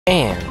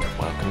And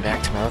welcome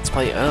back to my Let's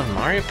Play of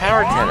Mario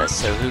Power Tennis.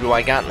 So who do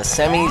I got in the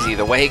semis?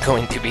 Either way,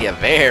 going to be a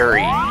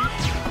very,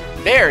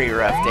 very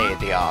rough day at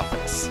the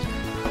office.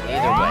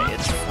 Either way,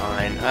 it's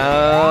fine.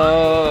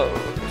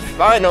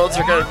 Finals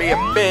are gonna be a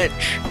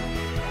bitch.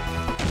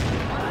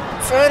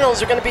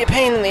 Finals are gonna be a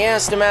pain in the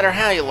ass no matter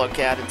how you look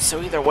at it.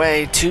 So either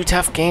way, two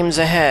tough games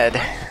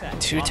ahead.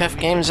 Two tough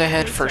games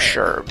ahead for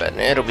sure, but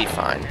it'll be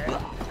fine.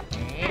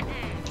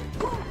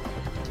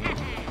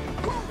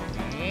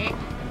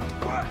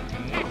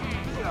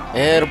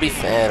 It'll be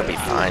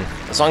fine.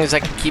 As long as I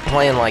can keep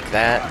playing like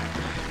that.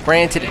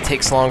 Granted, it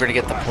takes longer to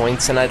get the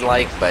points than I'd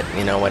like, but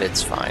you know what,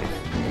 it's fine.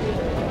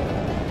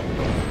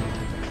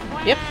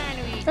 Yep,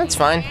 that's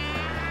fine.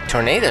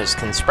 Tornadoes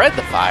can spread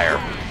the fire.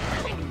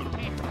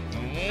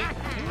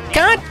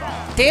 God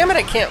damn it,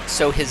 I can't.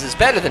 So his is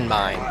better than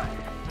mine.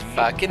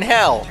 Fucking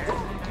hell.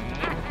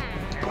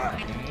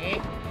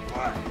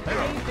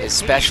 His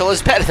special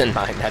is better than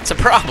mine. That's a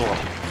problem.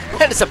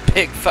 That is a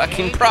big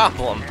fucking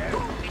problem.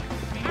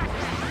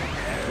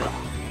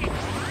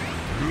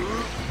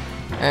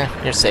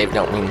 Your save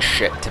don't mean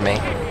shit to me.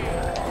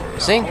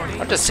 See?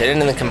 I'm just sitting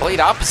in the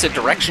complete opposite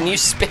direction you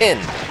spin.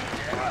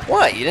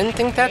 What? You didn't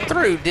think that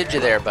through, did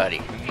you there,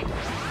 buddy?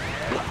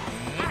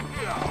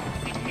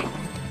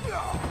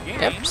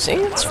 Yep, see?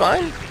 It's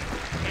fine.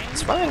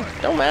 It's fine.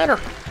 Don't matter.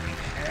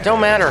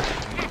 Don't matter.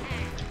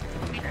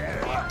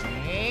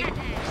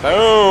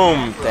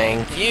 Boom!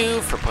 Thank you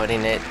for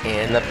putting it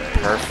in the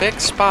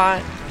perfect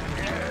spot.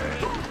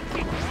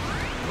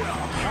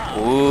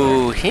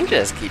 Ooh, he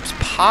just keeps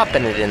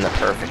popping it in the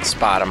perfect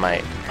spot on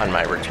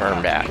my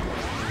return back.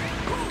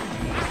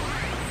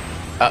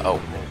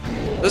 Uh-oh.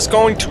 This is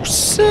going to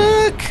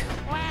suck!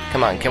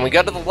 Come on, can we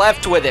go to the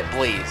left with it,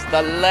 please?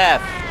 The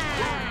left!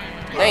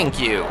 Thank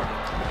you.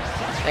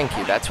 Thank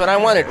you. That's what I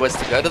wanted, was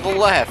to go to the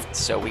left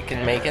so we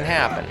can make it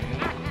happen.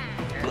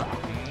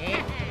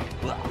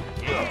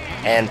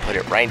 And put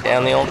it right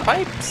down the old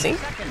pipe, see?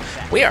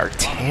 We are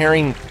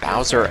tearing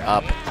Bowser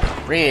up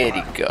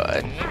pretty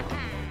good.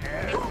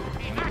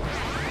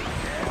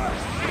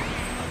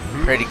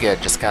 Pretty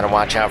good, just gotta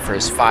watch out for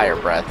his fire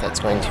breath. That's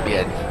going to be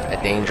a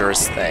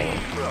dangerous thing.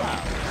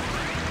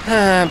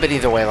 But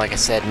either way, like I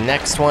said,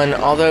 next one,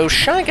 although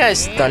Shy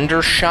Guy's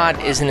Thunder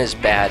Shot isn't as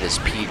bad as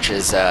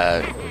Peach's,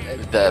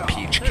 the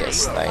Peach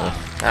Kiss thing.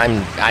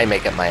 I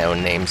make up my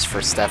own names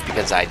for stuff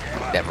because I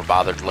never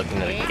bothered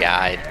looking at a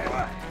guide.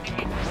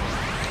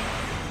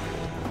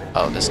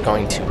 Oh, this is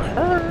going to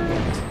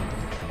hurt.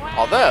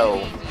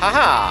 Although,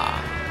 haha!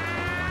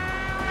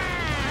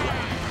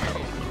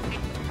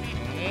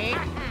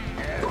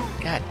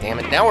 God damn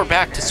it, now we're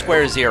back to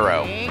square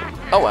zero.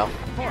 Oh well.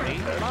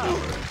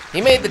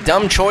 He made the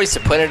dumb choice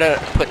of putting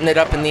it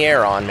up in the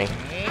air on me.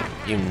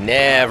 You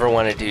never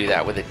want to do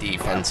that with a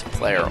defensive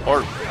player,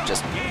 or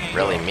just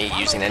really me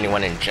using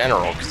anyone in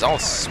general, because I'll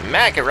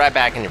smack it right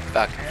back in your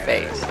fucking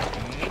face.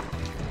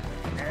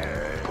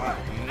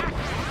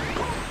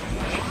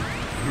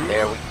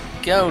 There we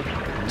go.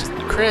 Just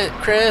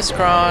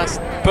crisscross.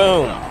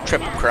 Boom.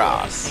 Triple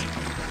cross.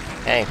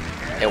 Hey,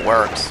 it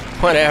works.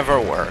 Whatever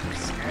works.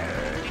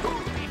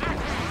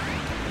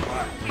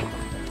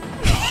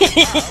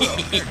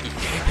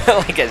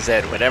 Like I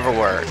said, whatever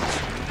works.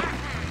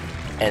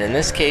 And in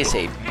this case,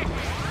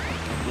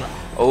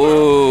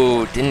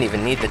 oh, didn't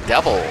even need the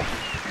double.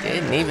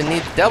 Didn't even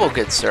need the double,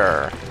 good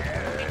sir.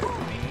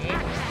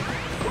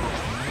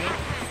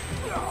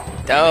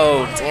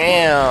 Oh,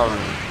 damn.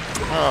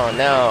 Oh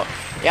no.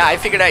 Yeah, I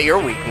figured out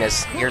your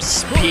weakness. Your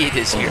speed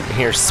is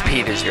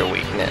your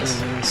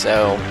weakness.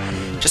 So,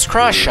 just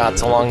cross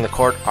shots along the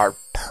court are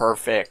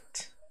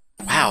perfect.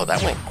 Wow,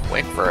 that went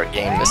quick for a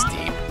game this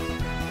deep.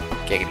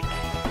 Giggity.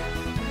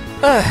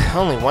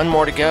 Only one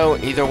more to go.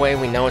 Either way,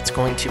 we know it's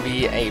going to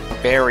be a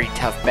very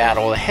tough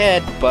battle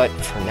ahead, but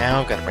for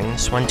now, gotta bring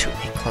this one to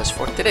a close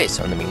for today.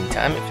 So in the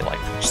meantime, if you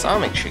liked what you saw,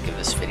 make sure you give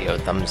this video a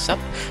thumbs up,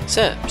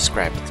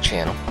 subscribe to the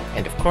channel,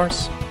 and of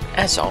course,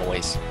 as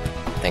always,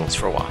 thanks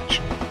for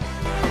watching.